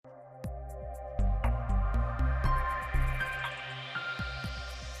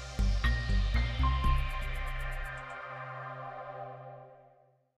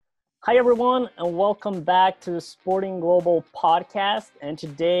Hi, everyone, and welcome back to the Sporting Global podcast. And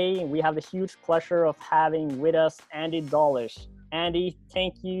today we have the huge pleasure of having with us Andy Dolish. Andy,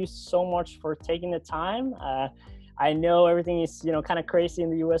 thank you so much for taking the time. I know everything is, kind of crazy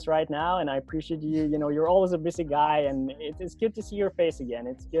in the US right now, and I appreciate you. You're always a busy guy, and it's good to see your face again.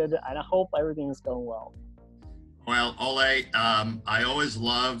 It's good, and I hope everything is going well. Well, Ole, I always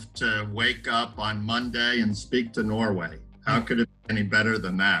love to wake up on Monday and speak to Norway. How could it be any better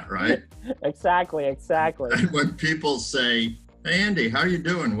than that, right? Exactly. And when people say, "Hey, Andy, how are you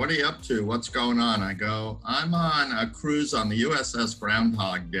doing? What are you up to? What's going on?" I go, "I'm on a cruise on the USS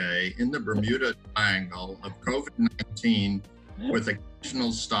Groundhog Day in the Bermuda Triangle of COVID-19 with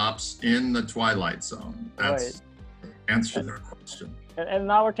occasional stops in the Twilight Zone." That's Right. the answer to their question. And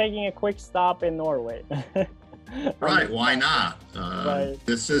now we're taking a quick stop in Norway. Right, why not? Right.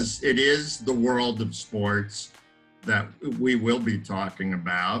 It is the world of sports that we will be talking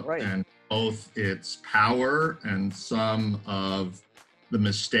about, Right. and both its power and some of the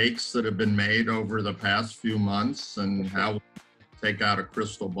mistakes that have been made over the past few months, and how we take out a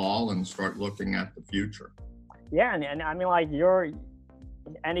crystal ball and start looking at the future. Yeah, and I mean, like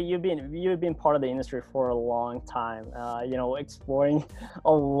Andy, you've been part of the industry for a long time. Exploring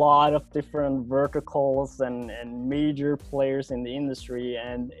a lot of different verticals and major players in the industry,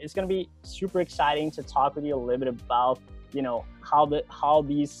 and it's going to be super exciting to talk with you a little bit about how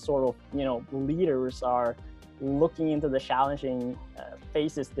these sort of leaders are looking into the challenging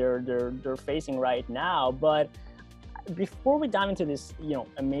phases they're facing right now. But before we dive into this,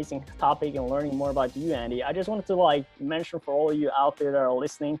 amazing topic and learning more about you, Andy, I just wanted to mention for all of you out there that are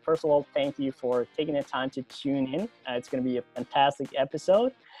listening. First of all, thank you for taking the time to tune in. It's going to be a fantastic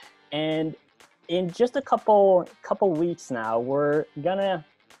episode, and in just a couple weeks now, we're gonna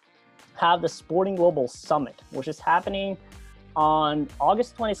have the Sporting Global Summit, which is happening on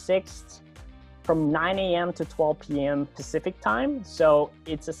August 26th from 9 a.m. to 12 p.m. Pacific time. So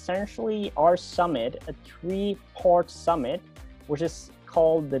it's essentially our summit, a 3-part summit, which is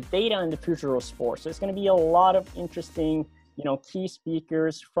called the Data and the Future of Sports. So it's going to be a lot of interesting, key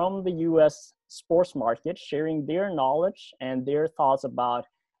speakers from the U.S. sports market sharing their knowledge and their thoughts about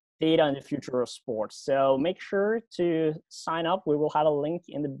data and the future of sports. So make sure to sign up. We will have a link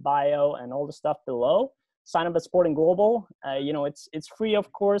in the bio and all the stuff below. Sign up at Sporting Global. It's free,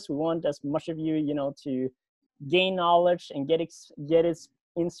 of course. We want as much of you, to gain knowledge and get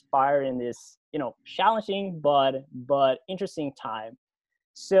inspired in this, challenging but interesting time.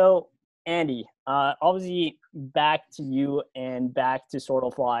 So, Andy, obviously back to you and back to sort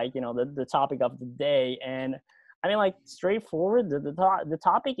of the topic of the day. And I mean, straightforward, the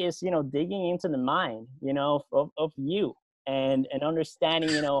topic is, digging into the mind, of you and understanding,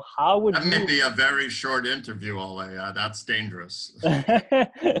 how would That you may be a very short interview, Ole. That's dangerous.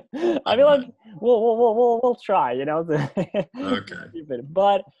 I mean, we'll try, Okay.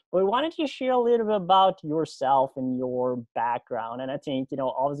 But we wanted to share a little bit about yourself and your background. And I think,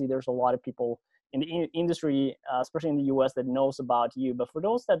 obviously there's a lot of people in the industry, especially in the US, that knows about you. But for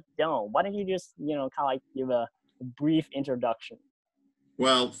those that don't, why don't you just, give a brief introduction?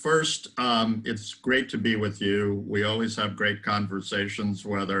 Well, first, it's great to be with you. We always have great conversations,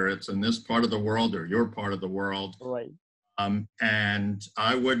 whether it's in this part of the world or your part of the world. Right. And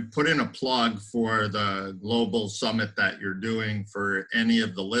I would put in a plug for the global summit that you're doing for any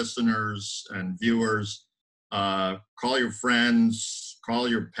of the listeners and viewers. Call your friends, call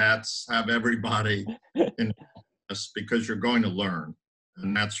your pets, have everybody in this, because you're going to learn.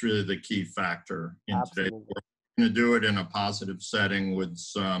 And that's really the key factor in today's world. To do it in a positive setting with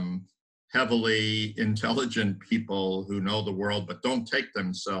some heavily intelligent people who know the world but don't take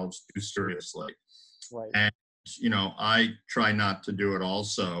themselves too seriously. Right. And I try not to do it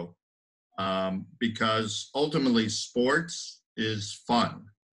also, because ultimately sports is fun.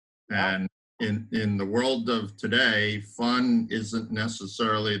 And in the world of today, fun isn't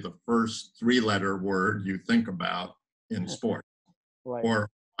necessarily the first 3-letter word you think about in sport or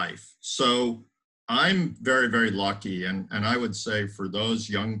life. So I'm very, very lucky. And I would say for those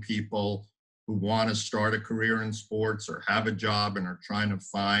young people who want to start a career in sports or have a job and are trying to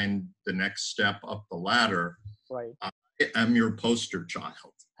find the next step up the ladder, I am your poster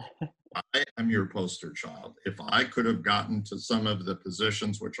child. I am your poster child. If I could have gotten to some of the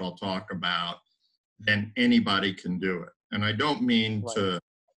positions, which I'll talk about, then anybody can do it. And I don't mean to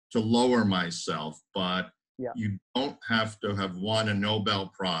lower myself, but you don't have to have won a Nobel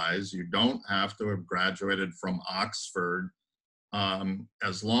Prize. You don't have to have graduated from Oxford.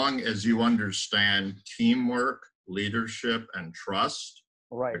 As long as you understand teamwork, leadership, and trust,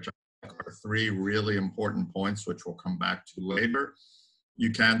 which I think are 3 really important points, which we'll come back to later,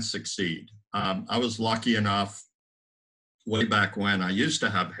 you can succeed. I was lucky enough way back when. I used to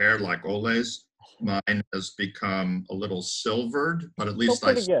have hair like Ole's. Mine has become a little silvered, but at Still least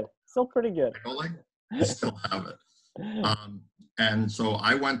pretty good. Still pretty good. Ole, I still have it. And so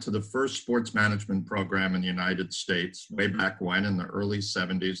I went to the first sports management program in the United States way back when in the early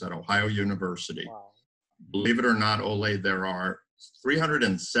 70s at Ohio University. Wow. Believe it or not, Ole, there are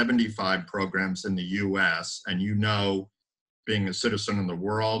 375 programs in the US, and you know, being a citizen in the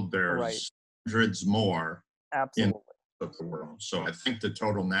world, there's Right. hundreds more Absolutely. in the world. So I think the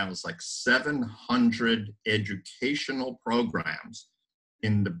total now is like 700 educational programs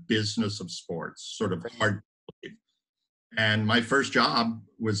in the business of sports, sort of hard to believe. And my first job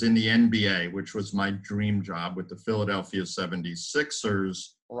was in the NBA, which was my dream job with the Philadelphia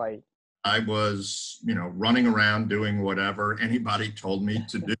 76ers. Right. I was, running around doing whatever anybody told me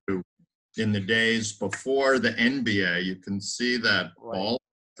to do. In the days before the NBA, you can see that ball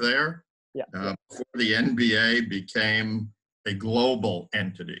there. Yeah. Before the NBA became a global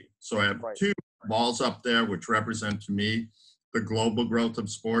entity. So I have two balls up there, which represent to me the global growth of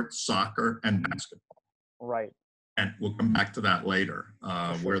sports, soccer and basketball. Right. And we'll come back to that later,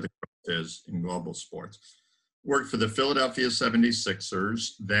 where the growth is in global sports. Worked for the Philadelphia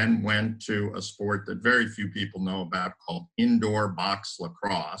 76ers, then went to a sport that very few people know about called indoor box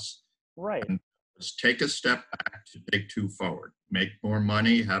lacrosse. Right. And just take a step back to take two forward, make more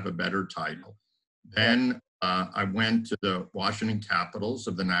money, have a better title. Then I went to the Washington Capitals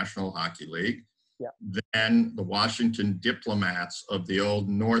of the National Hockey League. Yeah. Then the Washington Diplomats of the old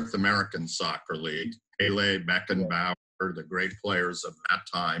North American Soccer League, Pele, Beckenbauer, the great players of that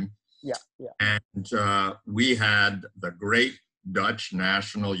time. Yeah. Yeah. And we had the great Dutch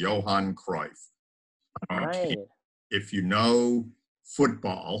national Johan Cruyff. Right. If you know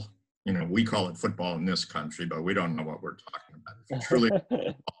football, we call it football in this country, but we don't know what we're talking about. If you truly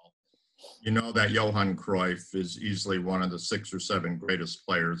football, you know that Johan Cruyff is easily one of the 6 or 7 greatest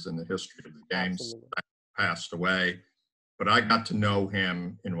players in the history of the games. Passed away. But I got to know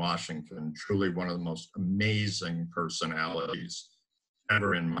him in Washington, truly one of the most amazing personalities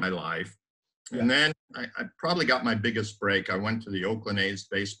ever in my life. And then I probably got my biggest break. I went to the Oakland A's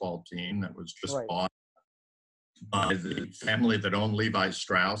baseball team that was just bought by the family that owned Levi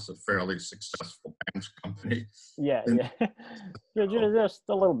Strauss, a fairly successful pants company. Yeah. Just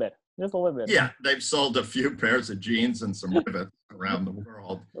a little bit. Yeah, they've sold a few pairs of jeans and some rivets around the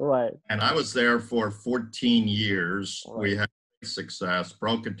world. Right. And I was there for 14 years. Right. We had success,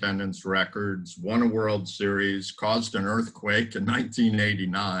 broke attendance records, won a World Series, caused an earthquake in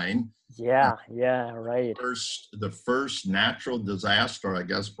 1989. Yeah, right. The first natural disaster, I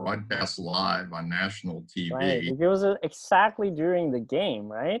guess, broadcast live on national TV. Right. It was exactly during the game,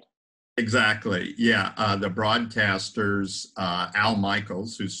 right? Exactly. Yeah. The broadcasters, Al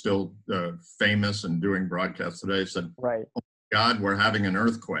Michaels, who's still famous and doing broadcasts today, said, right. "Oh my God, we're having an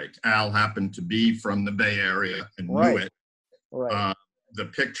earthquake." Al happened to be from the Bay Area and knew it. Right. The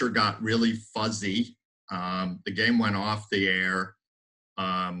picture got really fuzzy. The game went off the air.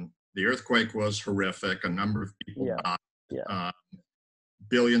 The earthquake was horrific. A number of people died. Yeah.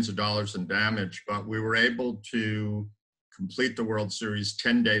 Billions of dollars in damage, but we were able to complete the World Series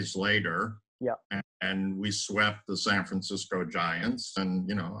 10 days later. Yeah. And we swept the San Francisco Giants.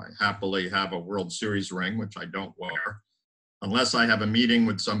 And, I happily have a World Series ring, which I don't wear, unless I have a meeting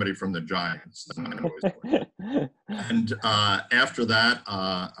with somebody from the Giants. Then I always wear. And after that,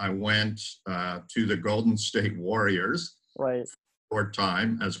 I went to the Golden State Warriors. Right. Short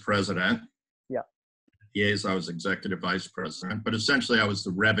time as president. Yeah. The A's, I was executive vice president, but essentially I was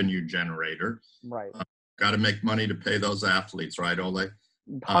the revenue generator. Right. Got to make money to pay those athletes, right, Ole?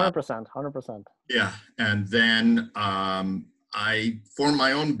 100%. Yeah. And then I formed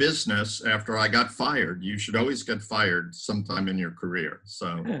my own business after I got fired. You should always get fired sometime in your career.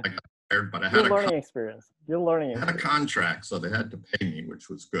 So I got fired, but I had a contract, so they had to pay me, which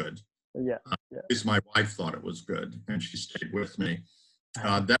was good. Yeah. At least my wife thought it was good, and she stayed with me.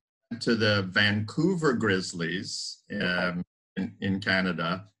 Then went to the Vancouver Grizzlies in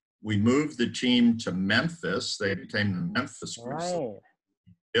Canada. We moved the team to Memphis. They became the Memphis Grizzlies. Right.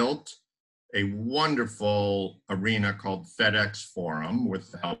 Built a wonderful arena called FedEx Forum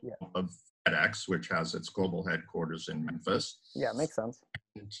with the help of FedEx, which has its global headquarters in Memphis. Yeah, makes sense.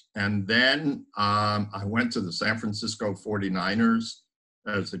 And then I went to the San Francisco 49ers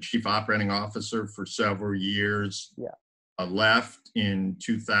as the chief operating officer for several years. Yeah. I left in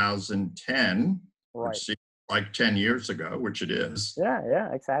 2010, which seems like 10 years ago, which it is.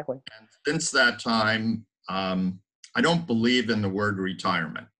 Yeah, exactly. And since that time, I don't believe in the word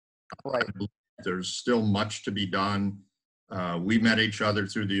retirement. Right. I believe there's still much to be done. We met each other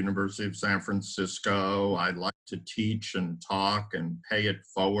through the University of San Francisco. I like to teach and talk and pay it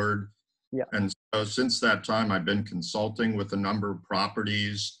forward. Yeah. And so since that time, I've been consulting with a number of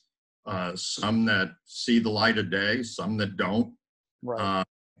properties, some that see the light of day, some that don't. Right.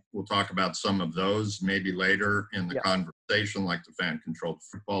 We'll talk about some of those maybe later in the conversation, like the Fan Controlled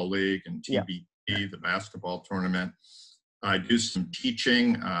Football League and TBT, the basketball tournament. I do some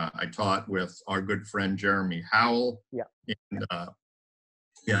teaching. I taught with our good friend Jeremy Howell. Yeah. And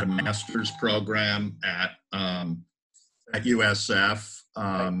we had a master's program at USF.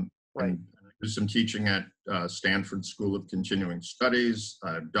 Right. And I do some teaching at Stanford School of Continuing Studies.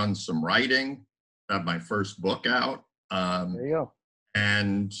 I've done some writing. I have my first book out. There you go.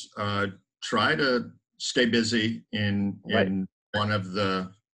 And try to stay busy in one of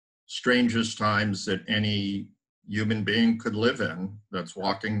the strangest times that any human being could live in, that's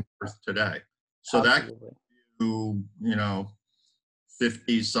walking Earth today. So Absolutely. that,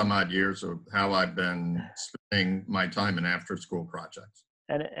 50 some odd years of how I've been spending my time in after school projects.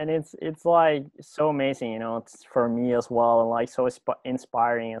 And it's like so amazing, it's for me as well, and like so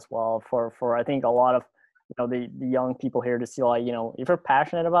inspiring as well for I think a lot of the young people here to see, like, if you're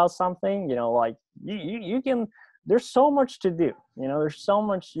passionate about something, like you can, there's so much to do, there's so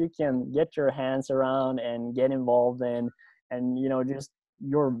much you can get your hands around and get involved in, and just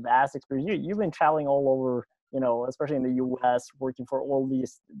your vast experience. You've been traveling all over, especially in the US, working for all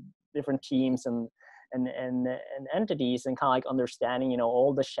these different teams and entities, and kind of like understanding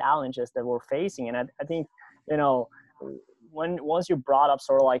all the challenges that we're facing. And I think once you brought up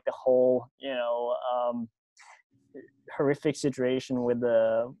sort of like the whole horrific situation with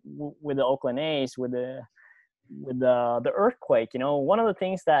the Oakland A's, with the earthquake, one of the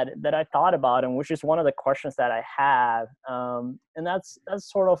things that I thought about, and which is one of the questions that I have, and that's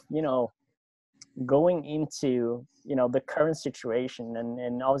sort of going into the current situation,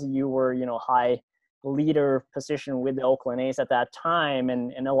 and obviously you were high leader position with the Oakland A's at that time,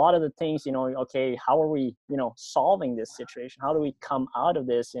 and a lot of the things, okay, how are we solving this situation? How do we come out of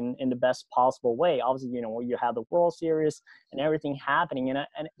this in the best possible way? Obviously, you have the World Series and everything happening, and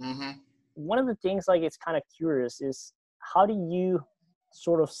Mm-hmm. One of the things, like, it's kind of curious is, how do you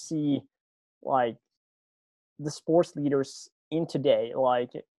sort of see, like, the sports leaders in today?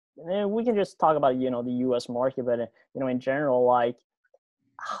 Like, we can just talk about the US market, but in general, like,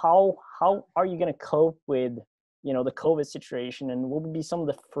 how are you going to cope with the COVID situation, and what would be some of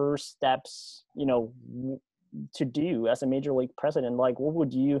the first steps to do as a major league president? Like, what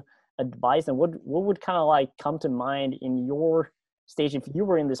would you advise them? What would kind of like come to mind in your stage if you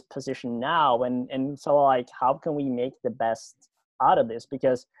were in this position now? And so, like, how can we make the best out of this?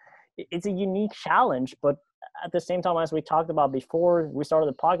 Because it's a unique challenge, but at the same time, as we talked about before we started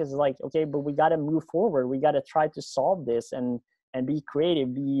the podcast, it's like, okay, but we got to move forward. We got to try to solve this and be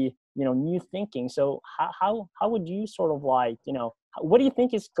creative, be new thinking. So how would you sort of like, what do you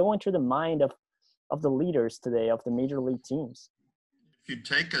think is going through the mind of the leaders today, of the major league teams? If you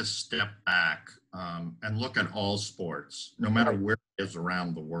take a step back and look at all sports, no matter where it is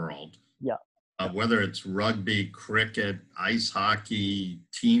around the world, whether it's rugby, cricket, ice hockey,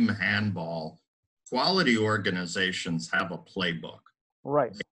 team handball, quality organizations have a playbook.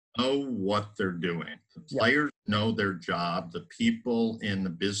 Right. They know what they're doing. The players know their job. The people in the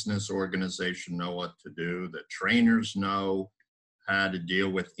business organization know what to do. The trainers know how to deal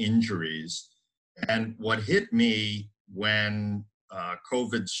with injuries. And what hit me when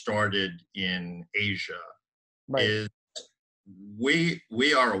COVID started in Asia is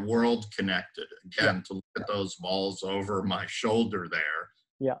we are a world connected. Again, to look at those balls over my shoulder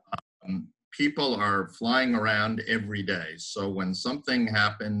there. People are flying around every day. So when something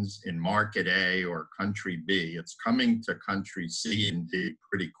happens in market A or country B, it's coming to country C and D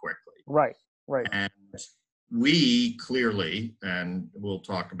pretty quickly. Right. And we clearly, and we'll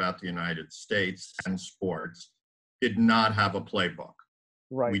talk about the United States and sports, did not have a playbook.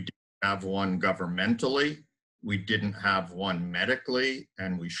 Right. We didn't have one governmentally. We didn't have one medically,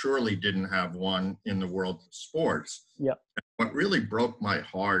 and we surely didn't have one in the world of sports. What really broke my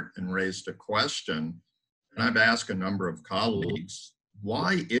heart and raised a question, and I've asked a number of colleagues,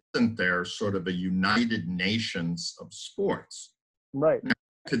 why isn't there sort of a United Nations of sports? Right. Now,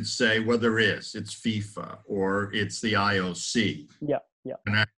 I could say, well, there is. It's FIFA or it's the IOC.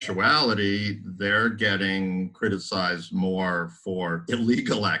 In actuality, they're getting criticized more for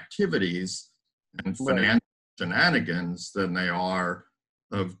illegal activities and financial shenanigans than they are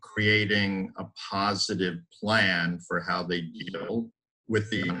of creating a positive plan for how they deal with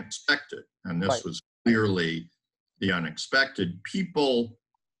the unexpected. And this was clearly the unexpected. People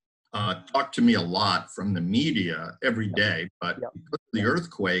talk to me a lot from the media every day, but Yep. because of the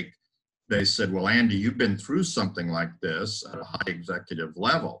earthquake, they said, well, Andy, you've been through something like this at a high executive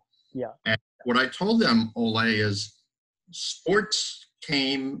level. Yeah. And what I told them, Ole, is sports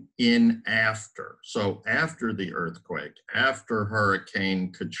came in after. So after the earthquake, after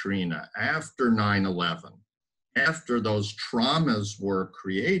Hurricane Katrina, after 9/11, after those traumas were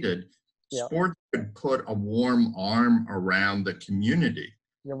created, Yeah. sports could put a warm arm around the community.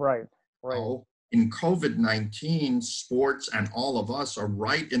 You're right. Right. So in COVID-19, sports and all of us are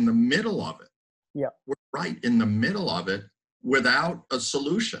right in the middle of it. Yeah. We're right in the middle of it without a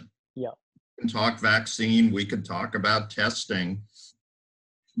solution. Yeah. We can talk vaccine, we can talk about testing,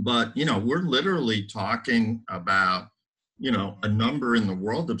 but we're literally talking about a number in the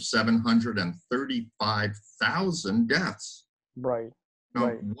world of 735,000 deaths. Right.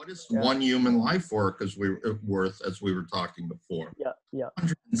 Right. What is one human life worth, as we were talking before? Yeah. Yeah.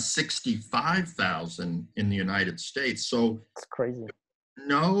 165,000 in the United States. So it's crazy.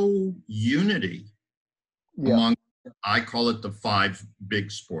 No unity among, I call it the 5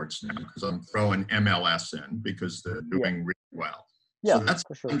 big sports now, because I'm throwing MLS in because they're doing really well. Yeah, so that's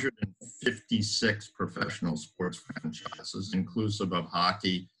for sure. 156 professional sports franchises, inclusive of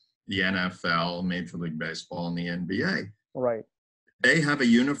hockey, the NFL, Major League Baseball, and the NBA. Right. They have a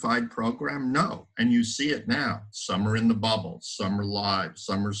unified program? No. And you see it now. Some are in the bubble, some are live,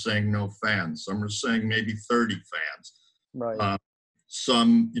 some are saying no fans, some are saying maybe 30 fans. Right.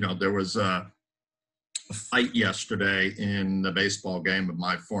 There was a fight yesterday in the baseball game of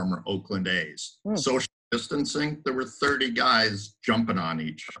my former Oakland A's. Social distancing, there were 30 guys jumping on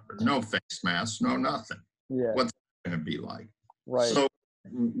each other. No face masks, no nothing. Yeah. What's it going to be like? Right. So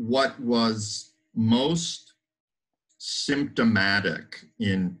what was most symptomatic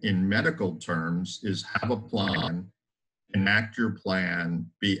in medical terms is have a plan, enact your plan,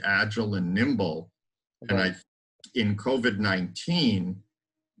 be agile and nimble. And in COVID-19,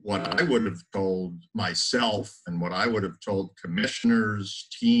 what I would have told myself and what I would have told commissioners,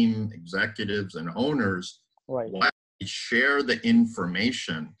 team executives, and owners, why we share the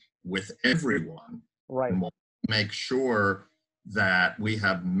information with everyone, and we'll make sure that we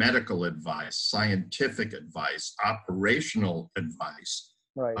have medical advice, scientific advice, operational advice,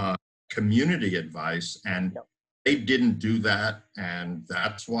 community advice, and they didn't do that, and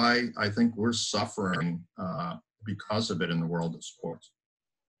that's why I think we're suffering because of it in the world of sports.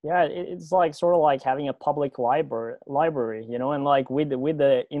 Yeah, it's like sort of like having a public library, and like with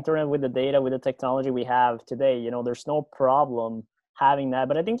the internet, with the data, with the technology we have today, there's no problem having that.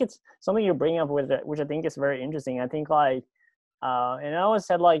 But I think it's something you bring up with it, which I think is very interesting. I think and I always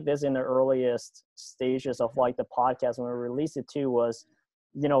said like this in the earliest stages of like the podcast when we released it too, was,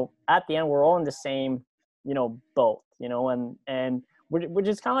 at the end, we're all in the same, boat, and which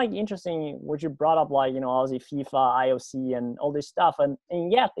is kind of like interesting what you brought up, like, obviously FIFA, IOC, and all this stuff. And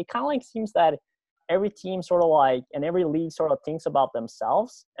yeah, it kind of like seems that every team sort of like, and every league sort of thinks about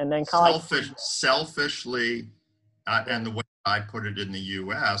themselves and then kind of selfishly, and the way I put it in the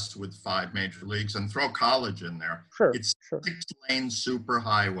US with 5 major leagues, and throw college in there. It's 6-lane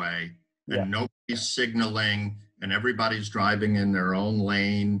superhighway and nobody's signaling and everybody's driving in their own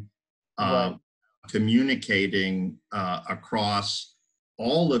lane, communicating across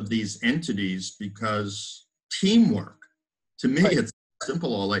all of these entities, because teamwork, to me, it's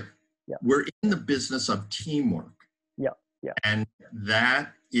simple. Like, we're in the business of teamwork. And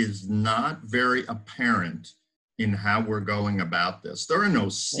that is not very apparent in how we're going about this. There are no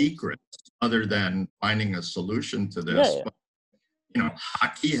secrets other than finding a solution to this. But,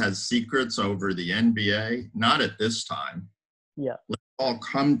 hockey has secrets over the NBA, not at this time. Let's all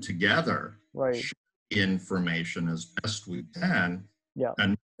come together, share the information as best we can,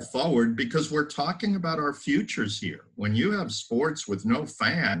 and move forward, because we're talking about our futures here. When you have sports with no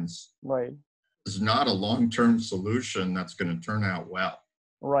fans, it's not a long-term solution that's going to turn out well.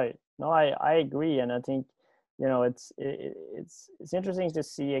 No, I agree. And I think, it's interesting to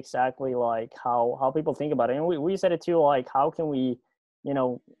see exactly like how people think about it. And we said it too, like, how can we,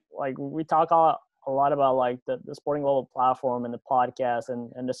 like we talk a lot about like the Sporting Global platform and the podcast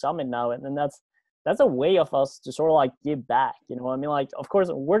and the summit now. And that's a way of us to sort of like give back, I mean, like, of course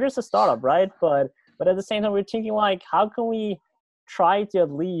we're just a startup, right? But at the same time, we're thinking like, how can we try to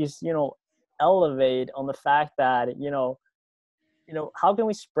at least, elevate on the fact that, how can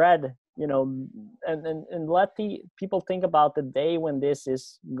we spread, and let the people think about the day when this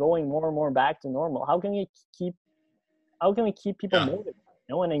is going more and more back to normal. How can we keep people motivated,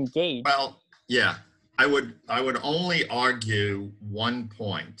 and engaged? Well, I would only argue one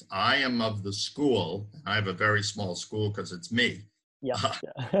point. I am of the school, I have a very small school because it's me, Yeah.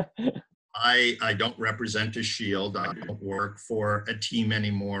 Yeah. I don't represent a shield. I don't work for a team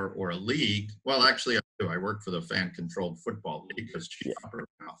anymore or a league. Well, actually, I do. I work for the Fan Controlled Football League as chief Yeah. operating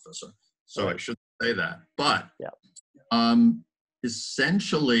officer. So I Right. should say that. But Yeah. um,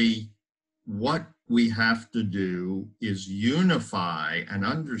 essentially, what we have to do is unify and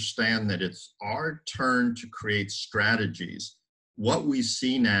understand that it's our turn to create strategies. What we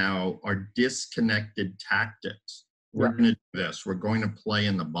see now are disconnected tactics. We're Yeah. going to do this. We're going to play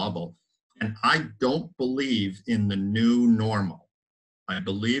in the bubble. And I don't believe in the new normal. I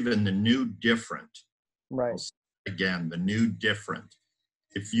believe in the new different. Right. I'll say it again, the new different.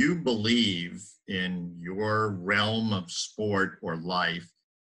 If you believe in your realm of sport or life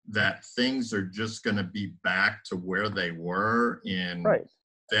that things are just going to be back to where they were in Right.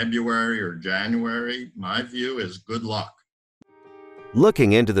 February or January, my view is good luck.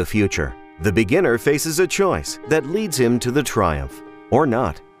 Looking into the future, the beginner faces a choice that leads him to the triumph, or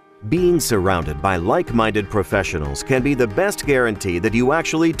not. Being surrounded by like-minded professionals can be the best guarantee that you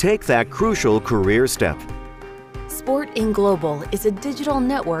actually take that crucial career step. Sport in Global is a digital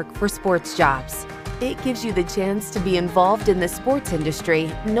network for sports jobs. It gives you the chance to be involved in the sports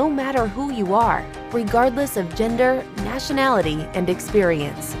industry no matter who you are, regardless of gender, nationality, and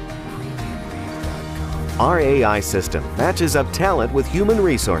experience. Our AI system matches up talent with human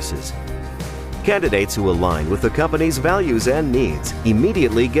resources. Candidates who align with the company's values and needs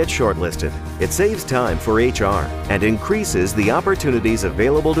immediately get shortlisted. It saves time for HR and increases the opportunities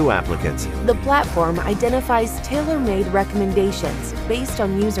available to applicants. The platform identifies tailor-made recommendations based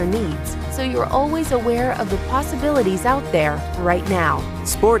on user needs, so you're always aware of the possibilities out there right now.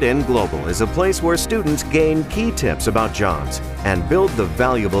 SportIn Global is a place where students gain key tips about jobs and build the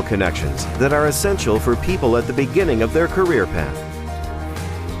valuable connections that are essential for people at the beginning of their career path.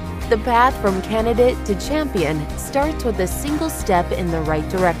 The path from candidate to champion starts with a single step in the right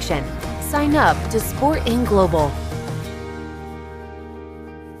direction. Sign up to SportIn Global.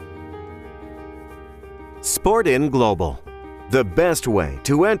 SportIn Global, the best way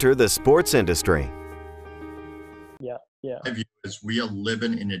to enter the sports industry. Yeah. Yeah. My view is we are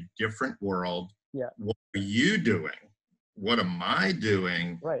living in a different world. Yeah. What are you doing? What am I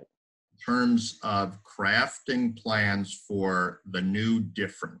doing? Right. In terms of crafting plans for the new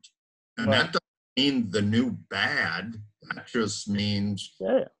different. And Right. that doesn't mean the new bad. That just means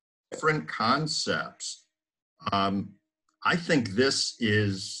Yeah. different concepts. I think this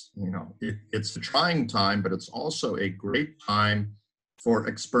is, it's a trying time, but it's also a great time for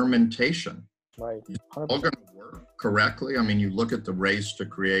experimentation. Right. It's all going to work correctly. I mean, you look at the race to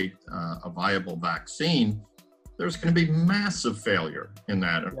create a viable vaccine, there's going to be massive failure in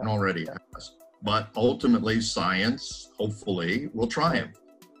that, and already has. But ultimately, science, hopefully, will triumph.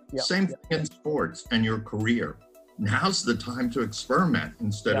 Yeah. Same thing in sports and your career. Now's the time to experiment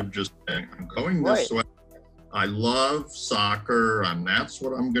instead of just saying, I'm going this way. I love soccer, and that's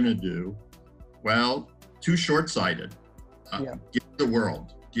what I'm going to do. Well, too short-sighted. Give me the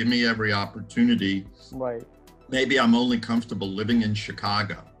world. Give me every opportunity. Right. Maybe I'm only comfortable living in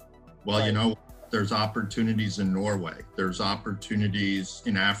Chicago. Well, there's opportunities in Norway. There's opportunities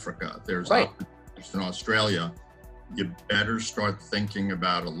in Africa. There's opportunities in Australia. You better start thinking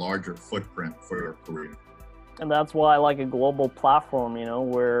about a larger footprint for your career. And that's why I like a global platform,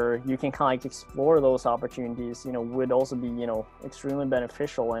 where you can kind of explore those opportunities, would also be, extremely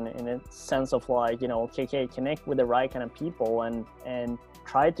beneficial in a sense of connect with the right kind of people and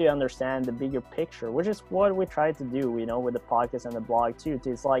try to understand the bigger picture, which is what we try to do, with the podcast and the blog too,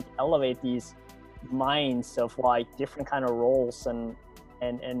 to elevate these minds of different kind of roles and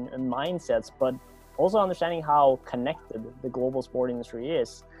mindsets, but also understanding how connected the global sport industry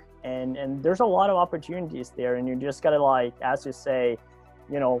is. And there's a lot of opportunities there, and you just gotta as you say,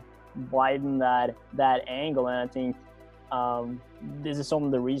 widen that angle. And I think this is some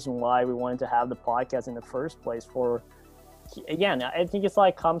of the reason why we wanted to have the podcast in the first place. Again, I think it's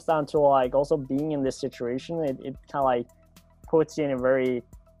comes down to also being in this situation. It kind of puts you in a very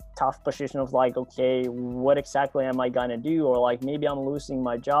tough position of okay, what exactly am I gonna do? Or maybe I'm losing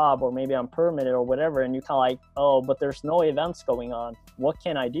my job, or maybe I'm permitted or whatever, and you kind of oh, but there's no events going on. What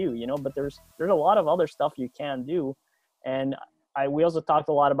can I do? But there's a lot of other stuff you can do. And we also talked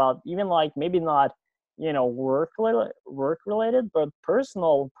a lot about even maybe not work related, but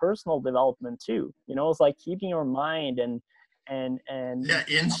personal development too. It's keeping your mind and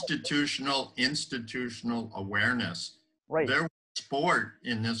institutional awareness. Right. There was sport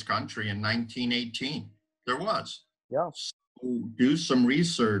in this country in 1918. There was. Yeah. So do some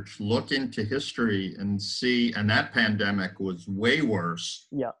research, look into history, and see. And that pandemic was way worse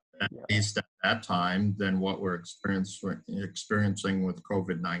at least at that time, than what we're experiencing with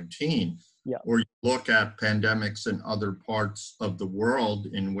COVID-19. Yeah. Or you look at pandemics in other parts of the world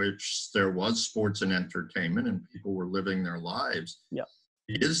in which there was sports and entertainment and people were living their lives. Yeah.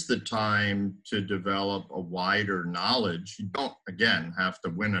 It is the time to develop a wider knowledge. You don't, again, have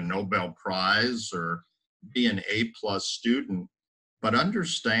to win a Nobel Prize or be an A+ student, but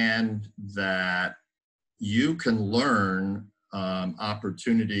understand that you can learn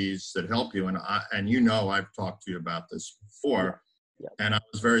opportunities that help you. And I've talked to you about this before. Yeah. And I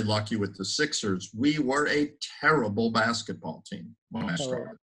was very lucky with the Sixers. We were a terrible basketball team when I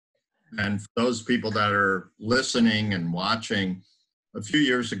started. And for those people that are listening and watching, a few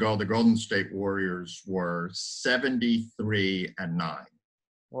years ago, the Golden State Warriors were 73-9.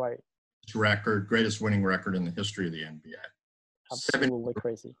 Right. Greatest winning record in the history of the NBA. Absolutely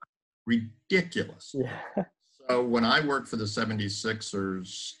crazy. Ridiculous. Yeah. So when I worked for the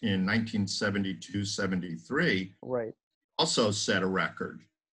 76ers in 1972-73, right, also set a record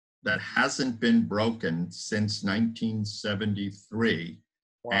that hasn't been broken since 1973.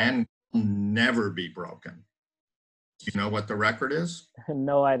 Wow. And will never be broken. Do you know what the record is?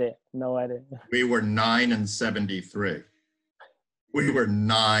 No idea. We were 9-73. We were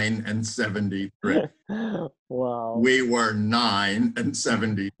 9-73. Wow. We were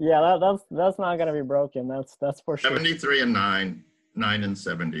 9-70. Yeah, that's not gonna be broken. That's for sure. 73-9,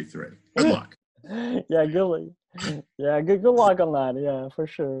 9-73. Good luck. Yeah, good luck on that. Yeah, for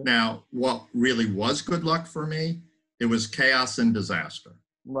sure. Now, what really was good luck for me, it was chaos and disaster.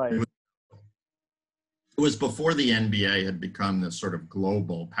 Right. It was before the NBA had become this sort of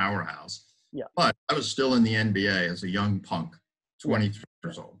global powerhouse. Yeah. But I was still in the NBA as a young punk, 23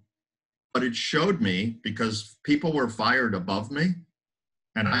 years old. But it showed me, because people were fired above me,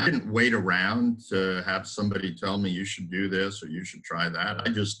 and I didn't wait around to have somebody tell me you should do this or you should try that. I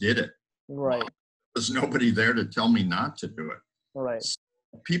just did it. Right. There's nobody there to tell me not to do it. Right. So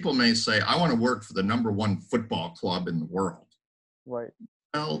people may say, I want to work for the #1 football club in the world. Right.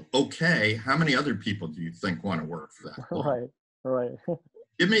 Well, okay. How many other people do you think want to work for that club? Right.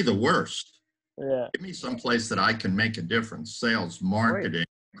 Give me the worst. Yeah. Give me some place that I can make a difference. Sales, marketing,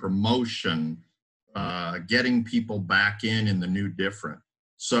 promotion, getting people back in the new different.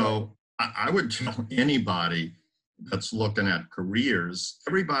 So I would tell anybody that's looking at careers,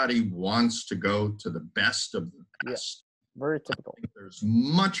 everybody wants to go to the best of the best. Yeah. Very typical. There's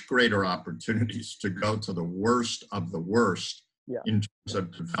much greater opportunities to go to the worst of the worst in terms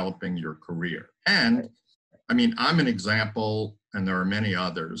of developing your career. And I mean, I'm an example, and there are many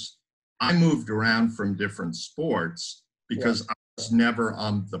others. I moved around from different sports because I was never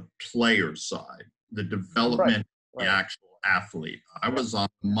on the player side, the development of the actual athlete. I was on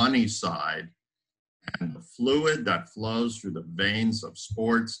the money side, and the fluid that flows through the veins of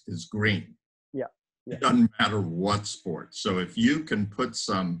sports is green. Yeah. It doesn't matter what sport. So if you can put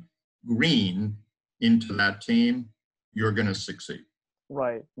some green into that team, you're going to succeed.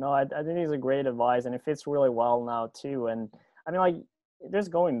 Right. No, I think it's a great advice, and it fits really well now too. And I mean, like, just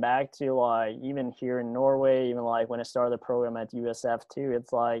going back to like even here in Norway, even like when I started the program at USF too,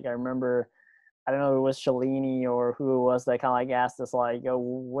 it's like I remember, I don't know if it was Shalini or who it was that kind of like asked us like, oh,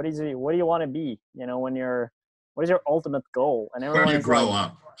 what do you want to be? You know, what is your ultimate goal? And everyone when you grow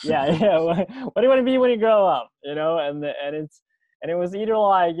up. Yeah. What do you want to be when you grow up? You know, and it was either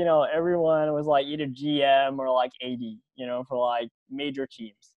like, you know, everyone was like either GM or like AD, you know, for like major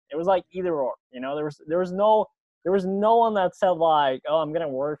teams. It was like either or, you know, there was no one that said like, oh, I'm going to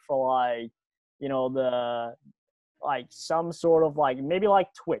work for like, you know, like some sort of like, maybe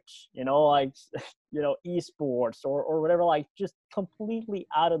like Twitch, you know, like, you know, esports or whatever, like just completely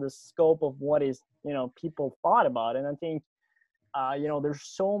out of the scope of what is, you know, people thought about. And I think, you know, there's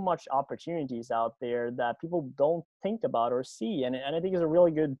so much opportunities out there that people don't think about or see. And I think it's a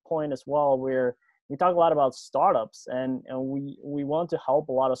really good point as well, where we talk a lot about startups and we want to help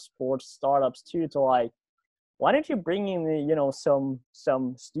a lot of sports startups too, to like, why don't you bring in the, you know, some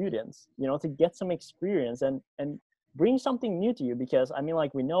students, you know, to get some experience and bring something new to you? Because I mean,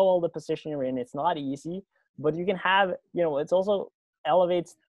 like, we know all the position you're in, it's not easy, but you can have, you know, it's also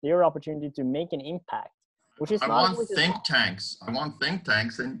elevates their opportunity to make an impact. Which is I want think tanks. I want think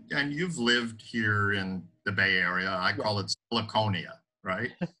tanks, and you've lived here in the Bay Area. I call it Siliconia,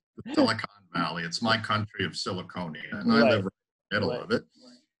 right? The Silicon Valley. It's my country of Siliconia, and I live right in the middle of it.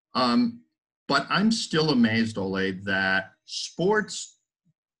 But I'm still amazed, Ole, that sports,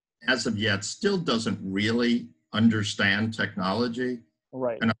 as of yet, still doesn't really understand technology.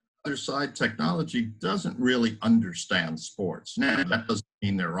 Right. And on the other side, technology doesn't really understand sports. Now, that doesn't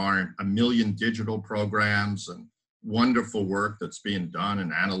mean there aren't a million digital programs and wonderful work that's being done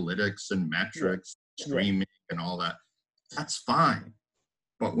in analytics and metrics, streaming and all that. That's fine.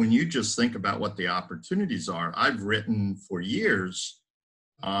 But when you just think about what the opportunities are, I've written for years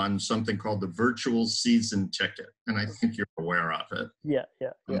on something called the virtual season ticket. And I think you're aware of it. Yeah.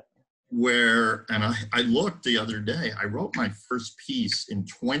 Where, and I looked the other day, I wrote my first piece in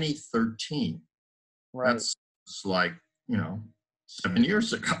 2013. Right. That's like, 7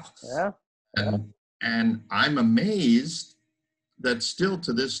 years ago. Yeah. And I'm amazed that still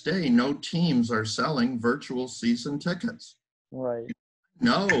to this day, no teams are selling virtual season tickets. Right.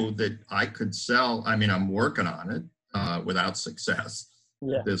 Know that I could sell, I'm working on it without success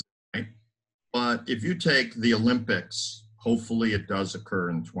at this point. But if you take the Olympics, hopefully it does occur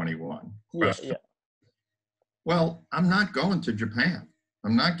in 21. Yeah. Well, I'm not going to Japan.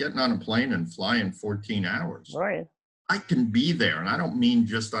 I'm not getting on a plane and flying 14 hours. Right. I can be there. And I don't mean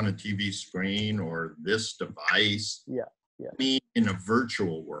just on a TV screen or this device. Yeah. I mean in a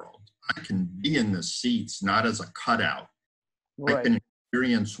virtual world. I can be in the seats, not as a cutout. Right. I can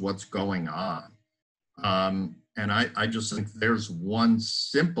experience what's going on. And I just think there's one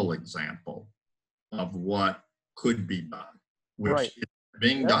simple example of what could be done, which is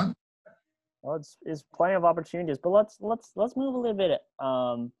being done. Well, it's plenty of opportunities, but let's move a little bit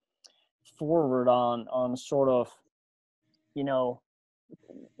forward on sort of,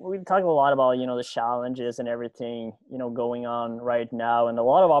 we talk a lot about the challenges and everything going on right now, and a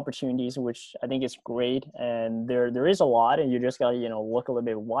lot of opportunities, which I think is great, and there is a lot, and you just gotta look a little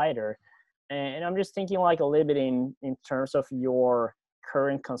bit wider. And I'm just thinking like a little bit in terms of your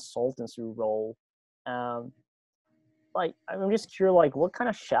current consultancy role. Like, I'm just curious, like, what kind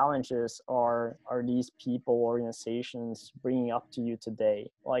of challenges are these people, organizations bringing up to you today?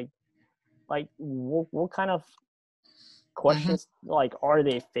 Like what kind of questions like are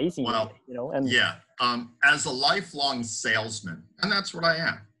they facing? Well, as a lifelong salesman, and that's what I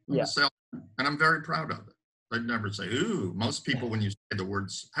am. I'm a salesman, and I'm very proud of it. I'd never say, ooh. Most people, when you say the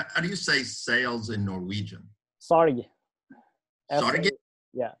words, how do you say sales in Norwegian? Sorry. Sorry?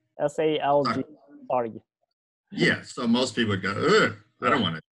 Yeah. SALG. Sorry. Yeah. So most people would go, ugh, I don't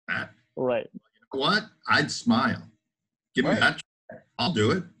want to do that. Right. You know what? I'd smile. Give me that. I'll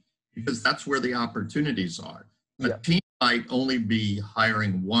do it, because that's where the opportunities are. A team might only be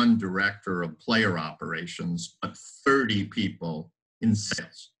hiring one director of player operations, but 30 people in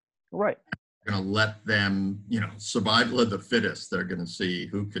sales. Right. Going to let them, survival of the fittest. They're going to see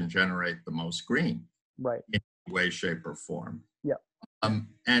who can generate the most green, right, in any way, shape, or form. Yeah.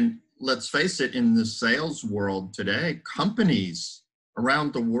 And let's face it, in the sales world today, companies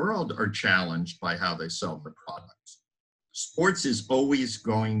around the world are challenged by how they sell their products. Sports is always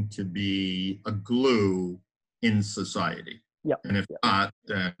going to be a glue in society. Yeah. And if not,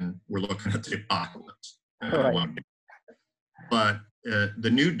 then we're looking at the apocalypse. Right. But the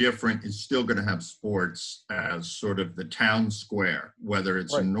new different is still going to have sports as sort of the town square, whether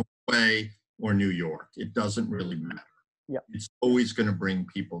it's in Norway or New York. It doesn't really matter. Yeah. It's always going to bring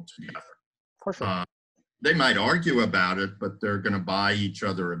people together. For sure. They might argue about it, but they're going to buy each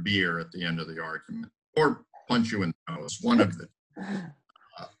other a beer at the end of the argument, or punch you in the nose, one of them.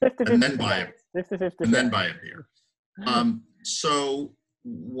 And then buy a beer. So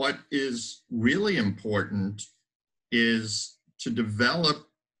what is really important is to develop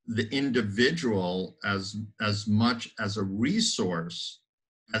the individual as much as a resource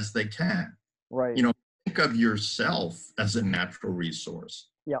as they can. Right. Think of yourself as a natural resource.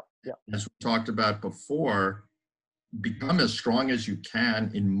 Yeah. As we talked about before, become as strong as you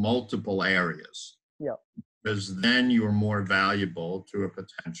can in multiple areas. Yeah. Because then you are more valuable to a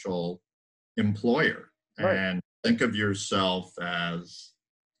potential employer. Right. And think of yourself as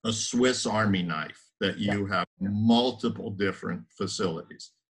a Swiss Army knife, that you have multiple different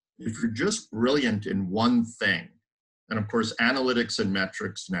facilities. If you're just brilliant in one thing, and of course, analytics and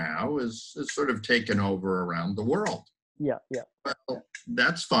metrics now is sort of taken over around the world. Yeah. Well,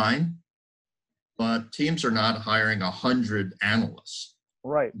 that's fine, but teams are not hiring 100 analysts.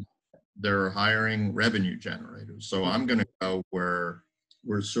 Right. They're hiring revenue generators. So I'm going to go where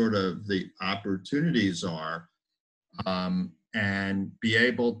sort of the opportunities are, and be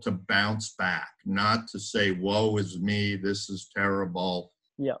able to bounce back, not to say, woe is me, this is terrible.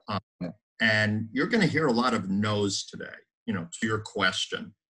 Yeah. And you're going to hear a lot of no's today, to your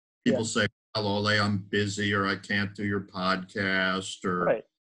question. People say, well, Ole, I'm busy, or I can't do your podcast, or,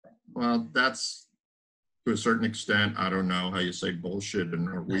 well, that's to a certain extent, I don't know how you say bullshit in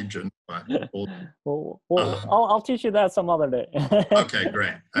Norwegian, but well, I'll teach you that some other day. Okay,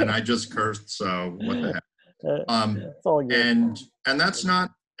 great. And I just cursed, so what the heck? It's all good. And that's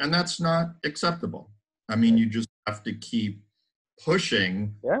not acceptable. I mean, you just have to keep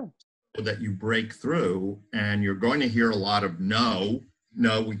pushing Yeah. so that you break through, and you're going to hear a lot of no,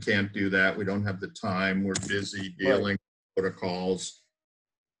 we can't do that. We don't have the time. We're busy dealing with protocols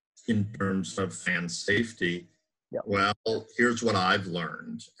in terms of fan safety. Yep. Well, here's what I've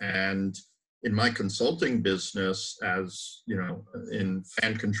learned. And in my consulting business, as you know, in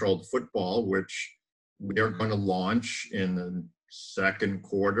fan controlled football, which we are going to launch in the second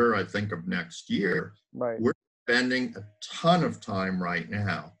quarter, I think, of next year, we're spending a ton of time right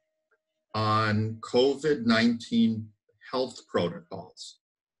now on COVID-19 health protocols.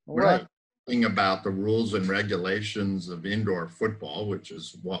 We're not talking about the rules and regulations of indoor football, which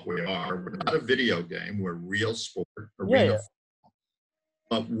is what we are. We're not a video game. We're real sport, arena football.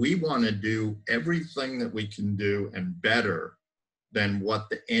 But we want to do everything that we can do and better than what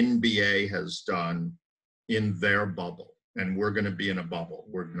the NBA has done in their bubble. And we're going to be in a bubble.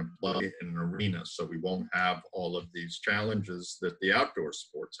 We're going to play in an arena, so we won't have all of these challenges that the outdoor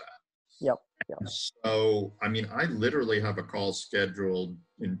sports have. Yep. So, I mean, I literally have a call scheduled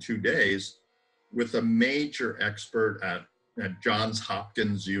in 2 days with a major expert at Johns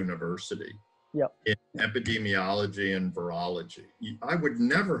Hopkins University in epidemiology and virology. I would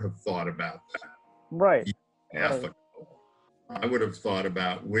never have thought about that. Half ago. I would have thought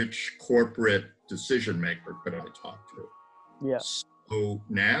about which corporate decision maker could I talk to. Yeah. So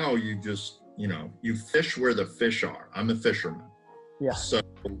now you just, you fish where the fish are. I'm a fisherman. Yeah. So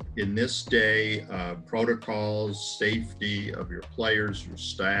in this day, protocols, safety of your players, your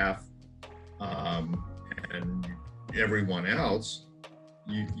staff, and everyone else,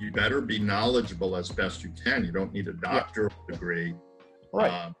 you better be knowledgeable as best you can. You don't need a doctoral degree.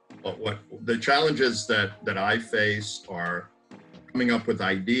 But what the challenges that I face are coming up with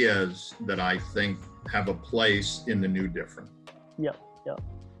ideas that I think have a place in the new different. Yep.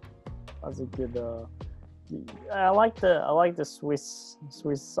 That's a good. I like the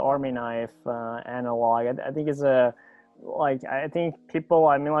Swiss Army knife analog. I think it's I think people.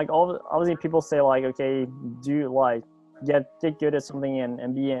 I mean, obviously people say okay, do get good at something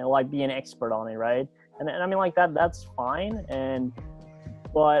and be an expert on it, right? And I mean that's fine.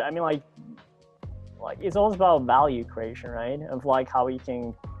 But I mean it's always about value creation, right? Of how you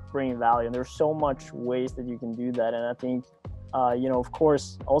can bring value, and there's so much ways that you can do that. And I think of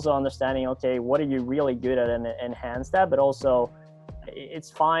course, also understanding, okay, what are you really good at and enhance that, but also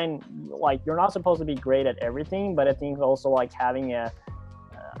it's fine. You're not supposed to be great at everything, but I think also having a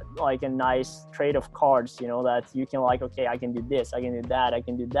nice trade of cards, that you can okay, I can do this, I can do that, I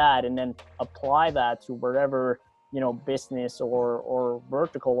can do that, and then apply that to wherever, business or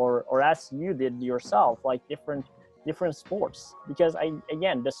vertical or as you did yourself, different sports. Because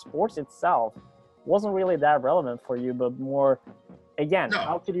again, the sports itself wasn't really that relevant for you, but more, again,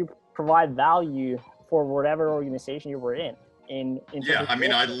 how could you provide value for whatever organization you were in? I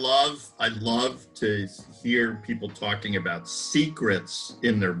mean, I love to hear people talking about secrets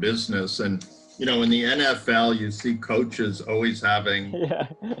in their business. And, in the NFL, you see coaches always having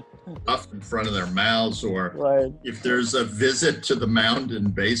stuff in front of their mouths, or if there's a visit to the mound in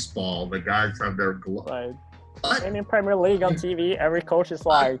baseball, the guys have their gloves. And in Premier League on TV, every coach is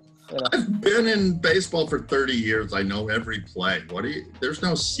I've been in baseball for 30 years. I know every play. There's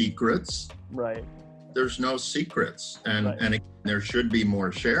no secrets. Right. There's no secrets. And again, there should be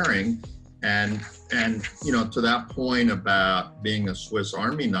more sharing. And to that point about being a Swiss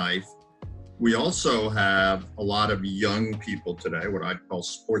Army knife, we also have a lot of young people today, what I call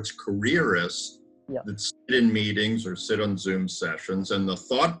sports careerists, that sit in meetings or sit on Zoom sessions, and the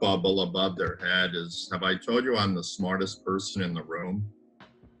thought bubble above their head is, have I told you I'm the smartest person in the room?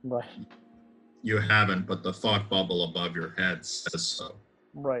 Right. You haven't, but the thought bubble above your head says so.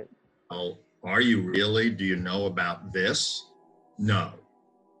 Right. Well, are you really? Do you know about this? No.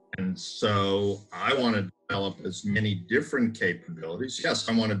 And so I want to develop as many different capabilities. Yes,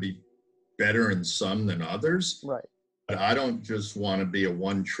 I want to be better in some than others. Right. But I don't just want to be a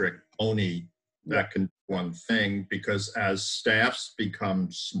one-trick pony that can do one thing, because as staffs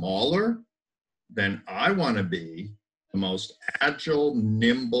become smaller, then I want to be the most agile,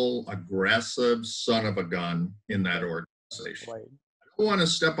 nimble, aggressive son of a gun in that organization. Right. I don't want to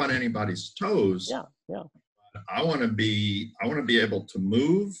step on anybody's toes. I want to be able to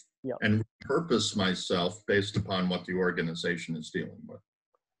move and repurpose myself based upon what the organization is dealing with.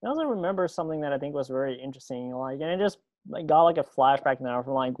 I also remember something that I think was very interesting, and it just got a flashback now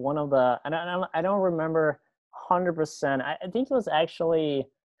from one of the, and I don't remember 100%. I think it was actually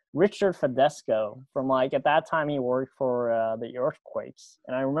Richard Fedesco from at that time he worked for the Earthquakes,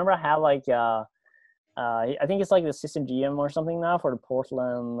 and I remember I had I think it's the assistant GM or something now for the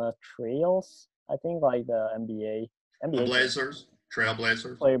Portland Trails. I think like the NBA Blazers,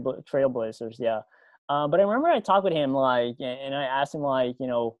 Trailblazers. Trailblazers, yeah. But I remember I talked with him like, and I asked him like,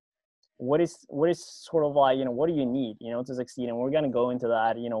 what is sort of like, what do you need, to succeed? And we're gonna go into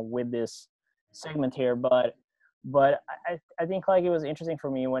that, with this segment here. But I think like it was interesting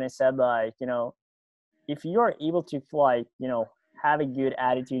for me when it said like, if you're able to like, have a good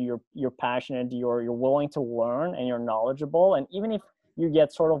attitude, you're passionate, you're willing to learn, and you're knowledgeable, and even if you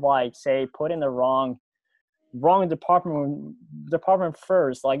get sort of like, say, put in the wrong department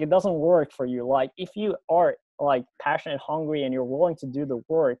first, like it doesn't work for you. Like if you are like passionate, hungry, and you're willing to do the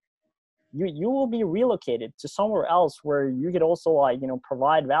work, you will be relocated to somewhere else where you could also like,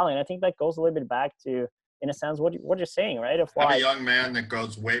 provide value. And I think that goes a little bit back to, in a sense, what you're saying, right? If like, I'm a young man that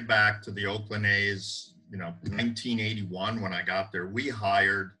goes way back to the Oakland A's, 1981 when I got there. We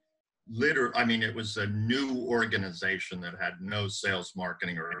hired it was a new organization that had no sales,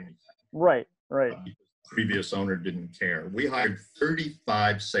 marketing, or anything. Right. The previous owner didn't care. We hired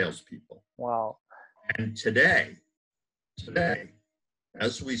 35 salespeople. Wow. And today,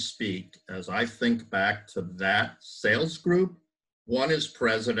 as we speak, as I think back to that sales group, one is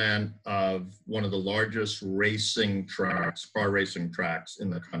president of one of the largest car racing tracks in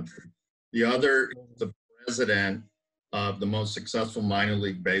the country. The other is the president of the most successful minor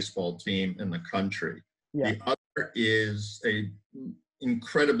league baseball team in the country. Yeah. The other is a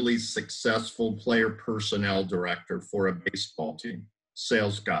incredibly successful player personnel director for a baseball team,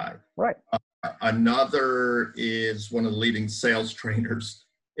 sales guy. Right. Another is one of the leading sales trainers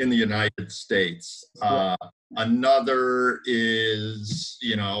in the United States. Another is,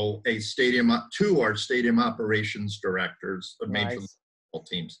 two are stadium operations directors of major league baseball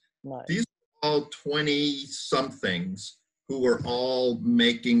teams. Nice. These are all 20-somethings who are all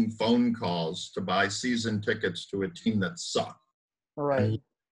making phone calls to buy season tickets to a team that sucked. Right.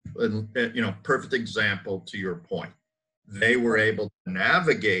 And perfect example to your point. They were able to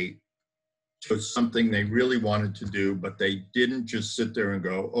navigate to something they really wanted to do, but they didn't just sit there and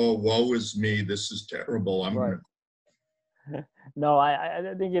go, "Oh, woe is me. This is terrible. I'm right." No,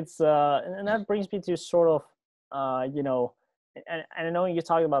 I think it's and that brings me to sort of and I know you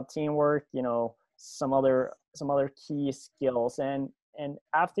talk about teamwork, some other key skills, and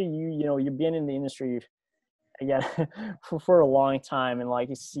after you've been in the industry again for a long time, and like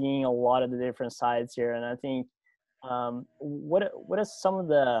seeing a lot of the different sides here, and I think what are some of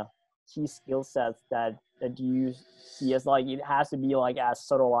the key skill sets that you see as like it has to be like as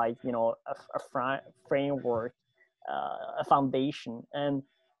sort of like a framework, a foundation? And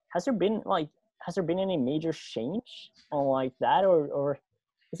has there been any major change on like that, or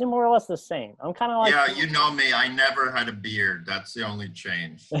is it more or less the same? I'm kind of like, yeah, you know me, I never had a beard. That's the only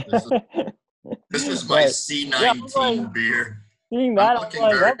change. This is my C19 beard. Seeing that, I'm looking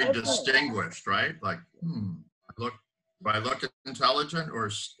very distinguished, right? Like, do I look intelligent or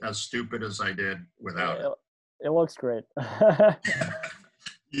as stupid as I did without it? It looks great.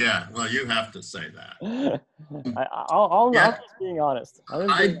 Yeah, well, you have to say that. I'm just being honest.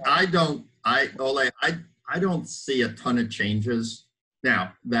 I don't see a ton of changes.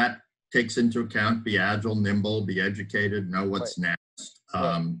 Now, that takes into account be agile, nimble, be educated, know what's next.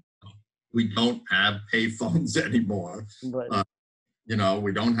 We don't have payphones anymore. Right.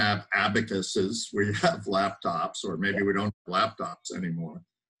 We don't have abacuses. We have laptops, or maybe we don't have laptops anymore.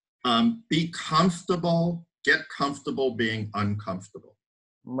 Be comfortable. Get comfortable being uncomfortable.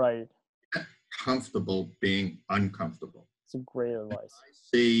 Right. Get comfortable being uncomfortable. It's a great advice. I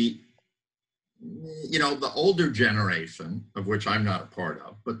see, the older generation, of which I'm not a part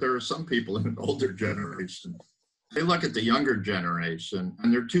of, but there are some people in an older generation. They look at the younger generation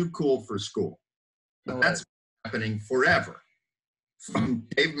and they're too cool for school. But that's happening forever, from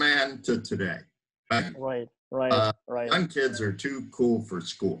caveman to today. Right. Young kids are too cool for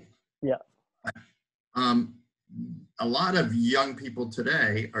school. Yeah. A lot of young people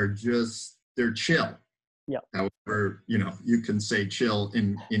today are they're chill. Yeah. However, you can say chill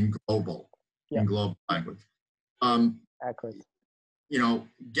in global language. Accurate.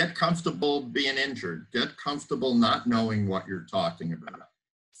 Get comfortable being injured. Get comfortable not knowing what you're talking about.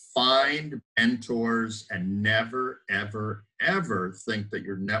 Find mentors and never, ever, ever think that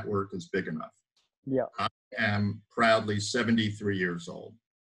your network is big enough. Yeah. I am proudly 73 years old.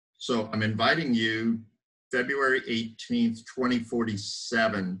 So I'm inviting you February 18th,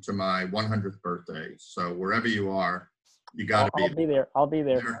 2047 to my 100th birthday. So wherever you are, you got to be. I'll be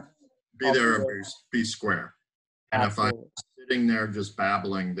there. Be there or be square. And Absolutely. If I'm sitting there just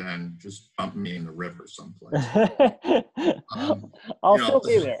babbling, then just dump me in the river someplace. I'll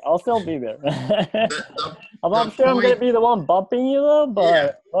still be there. I'm sure I'm going to be the one bumping you though,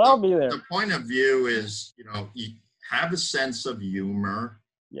 but I'll be there. The point of view is, you have a sense of humor.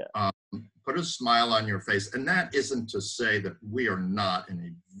 Yeah. Put a smile on your face. And that isn't to say that we are not in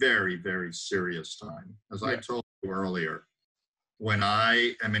a very, very serious time. As I told you earlier, when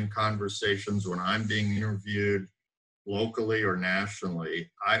I am in conversations, when I'm being interviewed locally or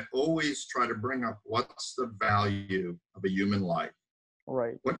nationally, I always try to bring up what's the value of a human life.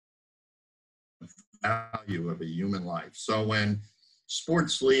 Right. What value of a human life? So when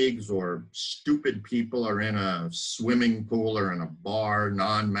sports leagues or stupid people are in a swimming pool or in a bar,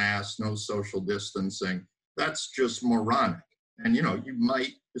 non-mask, no social distancing, that's just moronic. And, you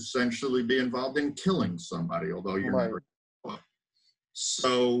might essentially be involved in killing somebody, although you're never.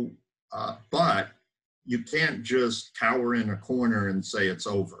 So, but you can't just cower in a corner and say it's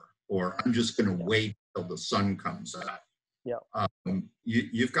over, or I'm just going to wait till the sun comes out. Yeah.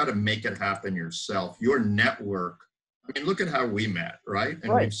 You've got to make it happen yourself. Your network, I mean, look at how we met, right?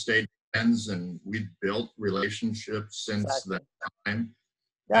 And we've stayed friends and we've built relationships since that time.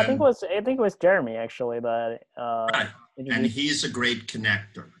 Yeah, I think it was Jeremy actually that and he's a great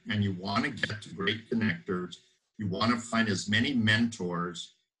connector, and you want to get to great connectors. You want to find as many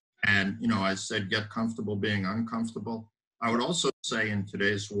mentors, and I said get comfortable being uncomfortable. I would also say in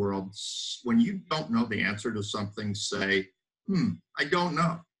today's world, when you don't know the answer to something, say, I don't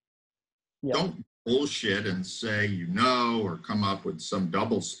know. Yeah. Don't bullshit and say or come up with some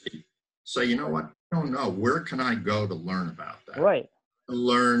doublespeak. Say, you know what, I don't know. Where can I go to learn about that? Right.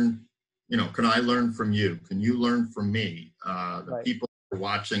 Learn, can I learn from you? Can you learn from me? The people who are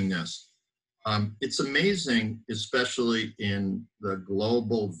watching this. It's amazing, especially in the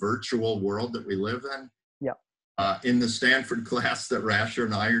global virtual world that we live in. Yeah. In the Stanford class that Rasher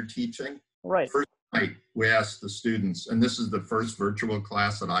and I are teaching, first night we asked the students, and this is the first virtual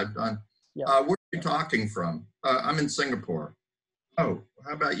class that I've done, where are you talking from? I'm in Singapore. Oh,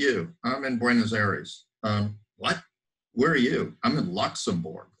 how about you? I'm in Buenos Aires. What? Where are you? I'm in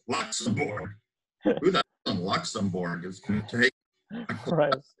Luxembourg. Luxembourg. Who the hell in Luxembourg is going to take a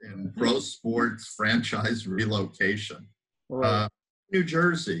class in pro sports franchise relocation? New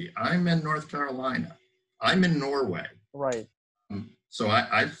Jersey. I'm in North Carolina. I'm in Norway. Right. So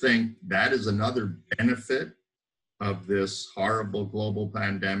I think that is another benefit of this horrible global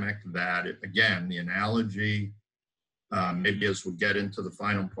pandemic that, again, the analogy, maybe as we get into the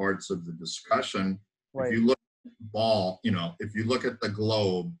final parts of the discussion, if you look at the ball, if you look at the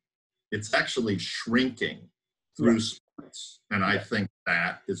globe, it's actually shrinking through sports. And I think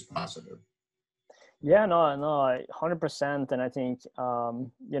that is positive. Yeah, no, 100%. And I think,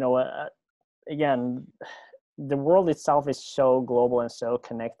 again, the world itself is so global and so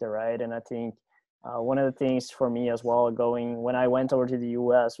connected, right? And I think one of the things for me as well, when I went over to the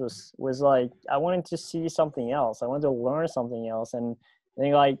US was like, I wanted to see something else. I wanted to learn something else. And I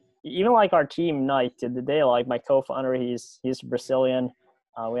think even our team night today, my co-founder, he's Brazilian.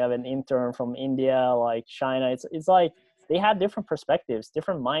 We have an intern from India, China. It's like they have different perspectives,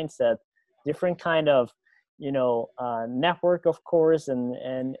 different mindset, different kind of, network, of course.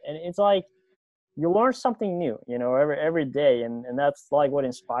 And it's like, you learn something new, every day. And that's what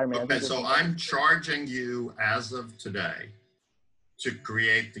inspired me. Okay, so I'm charging you as of today to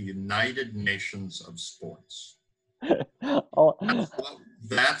create the United Nations of Sports.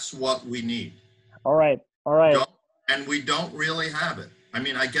 That's what we need. All right. And we don't really have it. I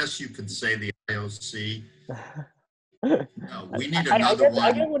mean, I guess you could say the IOC. We need another one.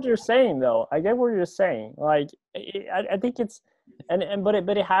 I get what you're saying, though. I get what you're saying. I think it's, but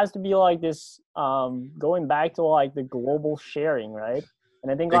it has to be this, going back to the global sharing, right?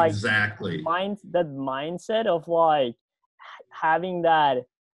 And I think exactly that mindset of having that,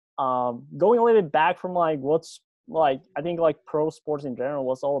 going a little bit back from what's I think pro sports in general,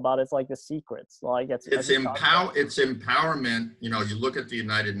 what's all about, it's the secrets. It's empowerment. You look at the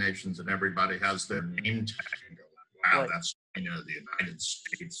United Nations and everybody has their name tag and go, wow, that's the United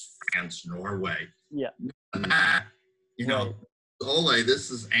States, France, Norway. Yeah. Ole,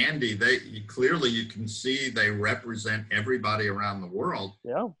 this is Andy. Clearly you can see they represent everybody around the world.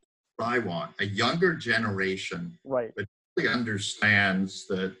 Yeah. I want a younger generation that really understands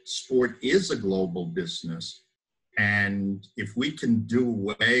that sport is a global business. And if we can do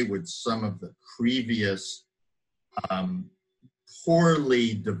away with some of the previous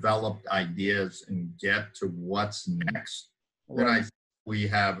poorly developed ideas and get to what's next, then I think we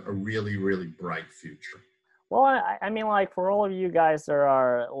have a really, really bright future. Well, I mean, for all of you guys that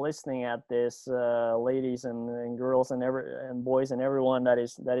are listening at this, ladies and girls and boys and everyone that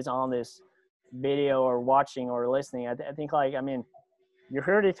is on this video or watching or listening, I think You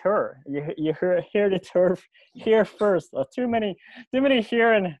heard it heard it here first. Too many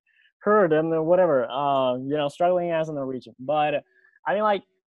here and heard and whatever. Struggling as a Norwegian. But I mean, like,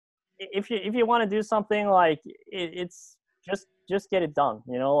 if you want to do something, like, it's just get it done.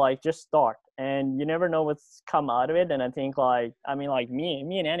 Like, just start, and you never know what's come out of it. And I think, like, I mean, like, me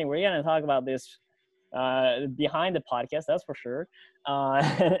and Annie, we're gonna talk about this behind the podcast, that's for sure,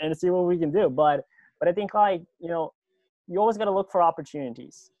 and see what we can do. But I think, like, you always got to look for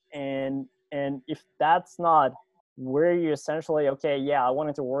opportunities, and if that's not where you essentially, okay, yeah, I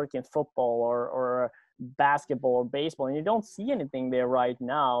wanted to work in football or basketball or baseball, and you don't see anything there right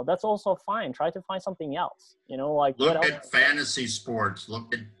now, that's also fine. Try to find something else. Like, look at fantasy sports,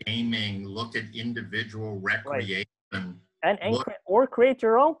 look at gaming, look at individual recreation, or create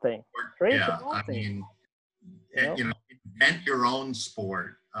your own thing. Invent your own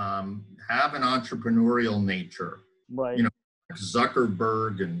sport. Have an entrepreneurial nature. Right.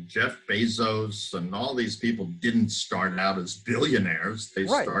 Zuckerberg and Jeff Bezos and all these people didn't start out as billionaires. They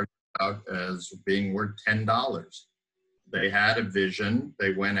started out as being worth $10. They had a vision.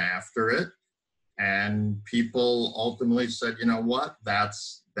 They went after it. And people ultimately said, you know what,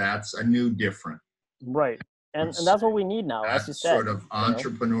 that's a new different. Right. And that's what we need now, as you said. Sort of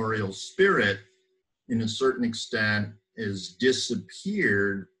entrepreneurial spirit, in a certain extent, is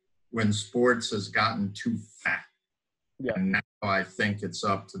disappeared when sports has gotten too fat. Yeah. And now I think it's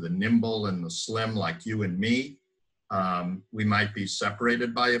up to the nimble and the slim, like you and me. We might be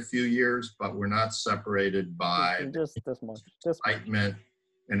separated by a few years, but we're not separated by just this much excitement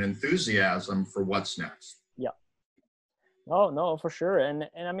and enthusiasm for what's next. Yeah. No, for sure. And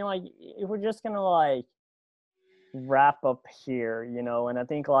I mean, like, if we're just gonna, like, wrap up here, and I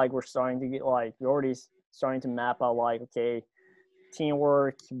think, like, we're starting to get, like, we're already starting to map out, like, okay,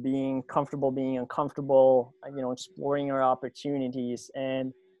 teamwork, being comfortable, being uncomfortable, exploring our opportunities.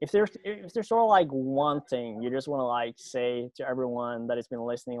 And if there's sort of, like, one thing you just want to, like, say to everyone that has been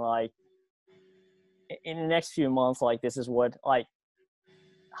listening, like, in the next few months, like, this is what, like,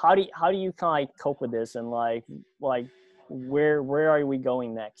 how do you kind of, like, cope with this, and like where are we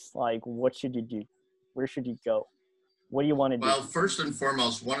going next? Like, what should you do? Where should you go? What do you want to do? Well, first and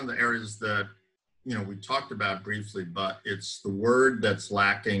foremost, one of the areas that we talked about briefly, but it's the word that's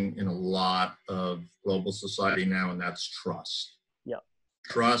lacking in a lot of global society now, and that's trust. Yeah.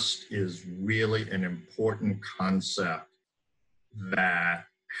 Trust is really an important concept that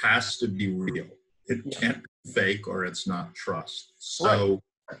has to be real. It can't be fake, or it's not trust. So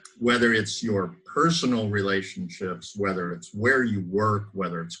whether it's your personal relationships, whether it's where you work,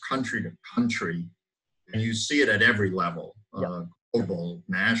 whether it's country to country, and you see it at every level, global,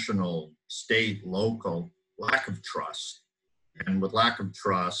 national, state, local, lack of trust. And with lack of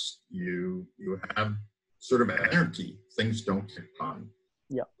trust, you have sort of anarchy. Things don't get done.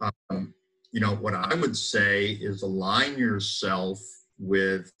 Yeah. What I would say is align yourself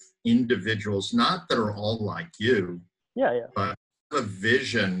with individuals, not that are all like you, but a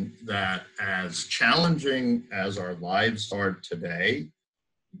vision that, as challenging as our lives are today,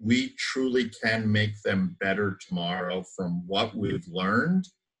 we truly can make them better tomorrow from what we've learned,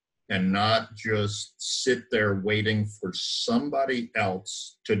 and not just sit there waiting for somebody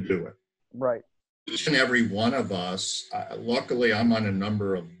else to do it. Right. Each and every one of us, luckily I'm on a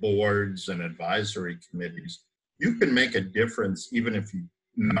number of boards and advisory committees. You can make a difference even if you're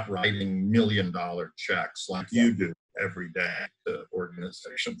not writing $1 million checks like you do every day to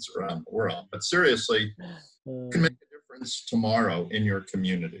organizations around the world. But seriously, you can make a difference tomorrow in your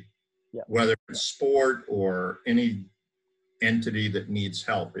community, whether it's sport or any entity that needs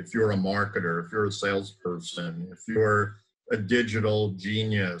help. If you're a marketer, if you're a salesperson, if you're a digital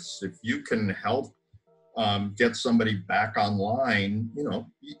genius, if you can help get somebody back online,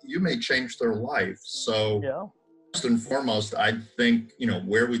 you may change their life. So first and foremost, I think,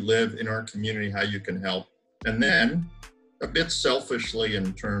 where we live in our community, how you can help. And then a bit selfishly,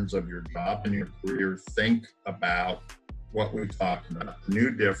 in terms of your job and your career, think about what we talked about,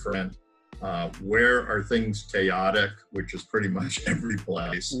 new, different. Where are things chaotic, which is pretty much every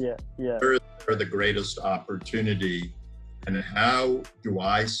place? Where are the greatest opportunity? And how do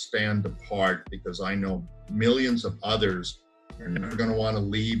I stand apart? Because I know millions of others are never going to want to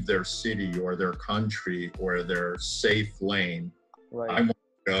leave their city or their country or their safe lane. Right. I want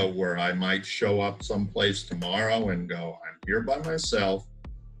to go where I might show up someplace tomorrow and go, I'm here by myself.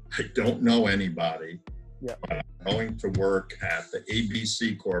 I don't know anybody. But I'm going to work at the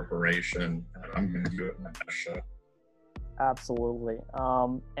ABC Corporation, and I'm going to do it my best shot. Absolutely.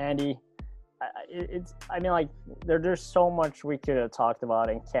 Andy, it's, I mean, like there's so much we could have talked about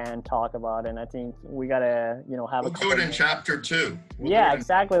and can talk about, and I think we gotta, you know, have We'll do it in chapter 2. Yeah,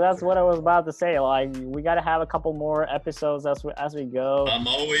 exactly. That's what I was about to say. Like, we gotta have a couple more episodes as we go. I'm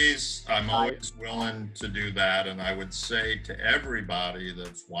always willing to do that, and I would say to everybody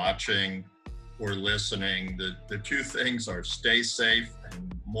that's watching or listening, the two things are stay safe,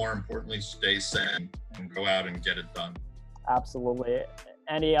 and more importantly, stay sane, and go out and get it done. Absolutely.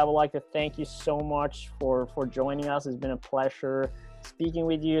 Andy, I would like to thank you so much for joining us. It's been a pleasure speaking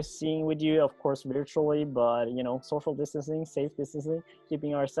with you, seeing with you, of course, virtually, but, you know, social distancing, safe distancing,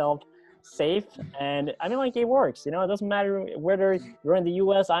 keeping ourselves safe. And I mean, like, it works, you know, it doesn't matter whether you're in the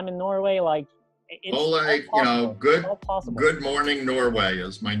US, I'm in Norway, like, it's Oleg, you know, Good Morning Norway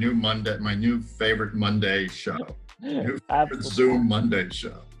is my new favorite Monday show. New favorite Zoom Monday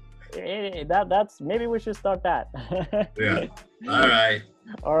show. That's maybe we should start that. Yeah. All right.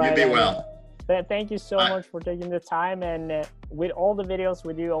 All right. You be well. Thank you so much for taking the time, and with all the videos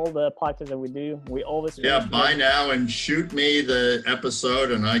we do, all the podcasts that we do, we always bye now, and shoot me the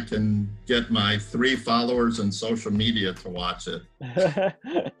episode, and I can get my 3 followers on social media to watch it.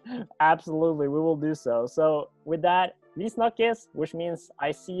 Absolutely, we will do so. So with that, vi snakkes, which means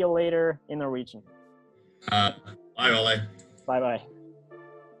I see you later in Norwegian. Bye, Ole. Bye bye.